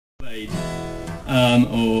played,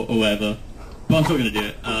 or whatever. But I'm still going to do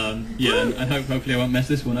it. Yeah, and hopefully I won't mess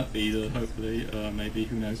this one up either. Hopefully, maybe,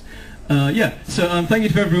 who knows. Yeah, so thank you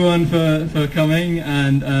to everyone for coming,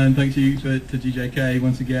 and thank you to DJK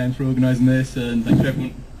once again for organising this, and thanks to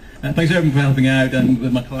everyone. Thanks to everyone for helping out and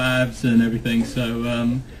with my collabs and everything.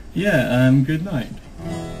 So yeah, good night.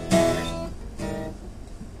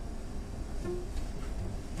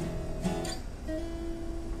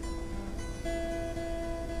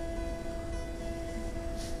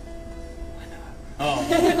 Oh.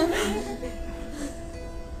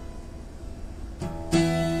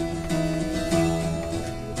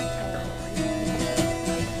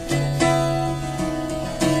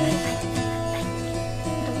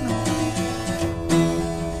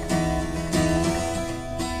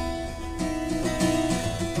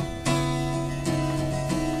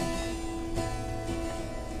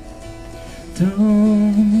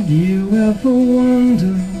 Don't you ever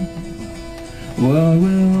wonder what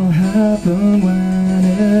will happen when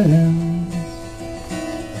it ends?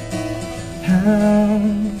 How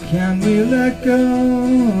can we let go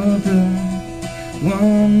of the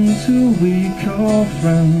ones who we call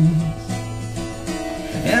friends?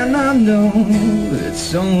 And I know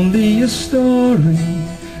it's only a story,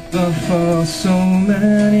 but for so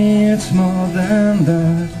many it's more than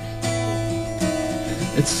that.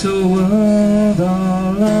 It's a world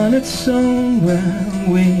all on its own where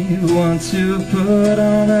we want to put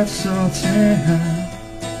on that salty hat.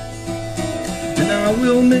 And I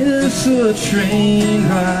will miss the train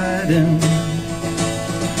riding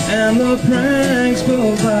and the pranks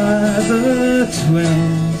pulled by the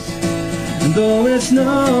twins. And though it's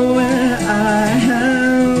nowhere I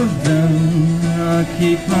have been, I'll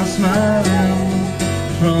keep on smiling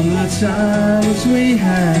from the times we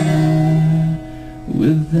had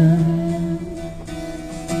with them.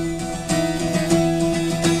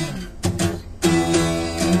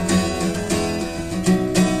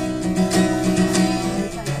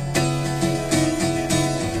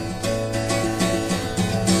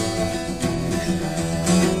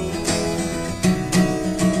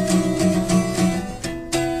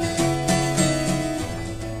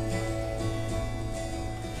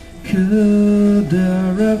 Could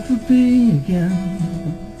there ever be again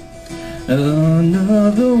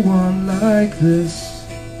another one like this?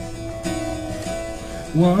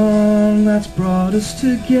 One that's brought us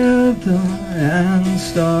together and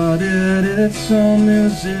started its own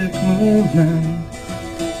music movement.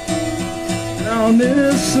 I'll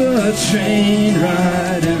miss the train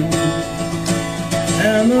riding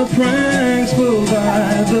and the pranks pulled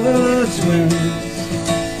by the twins.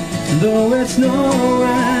 Though it's nowhere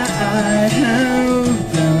I have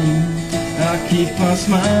been, I'll keep on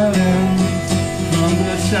smiling from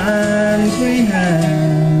the times we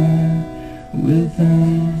had with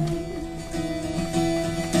them.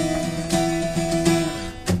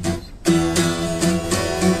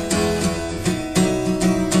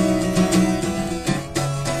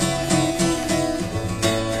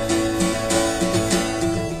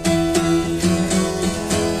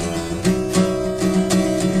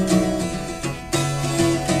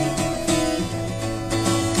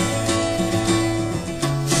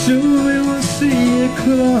 Soon we will see it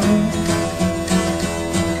close,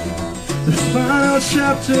 the final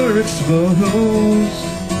chapter exposed,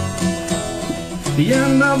 the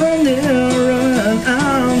end of an era, and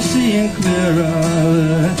I'm seeing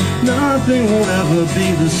clearer. Nothing will ever be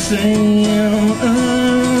the same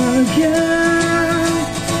again.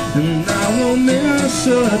 And I will miss a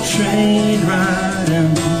train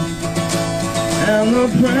riding and the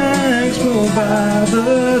pranks pulled by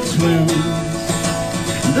the twins.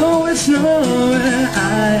 Though it's nowhere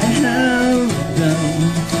I have been,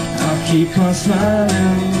 I'll keep on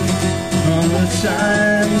smiling from the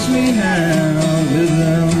times we had with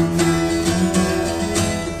them.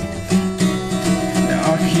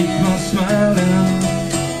 I'll keep on smiling.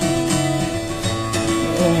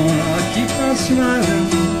 Oh, I'll keep on smiling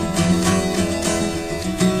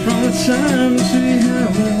from the times we had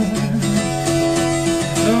with.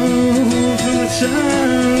 Oh, from the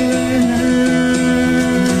times we had.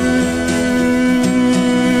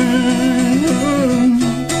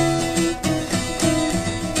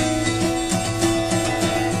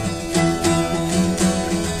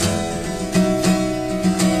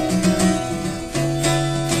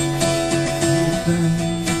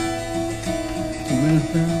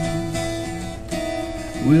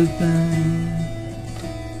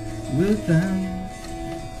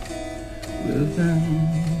 With them.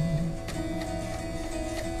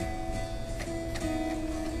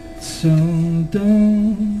 So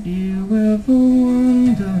don't you ever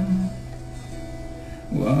wonder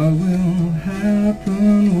What will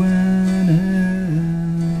happen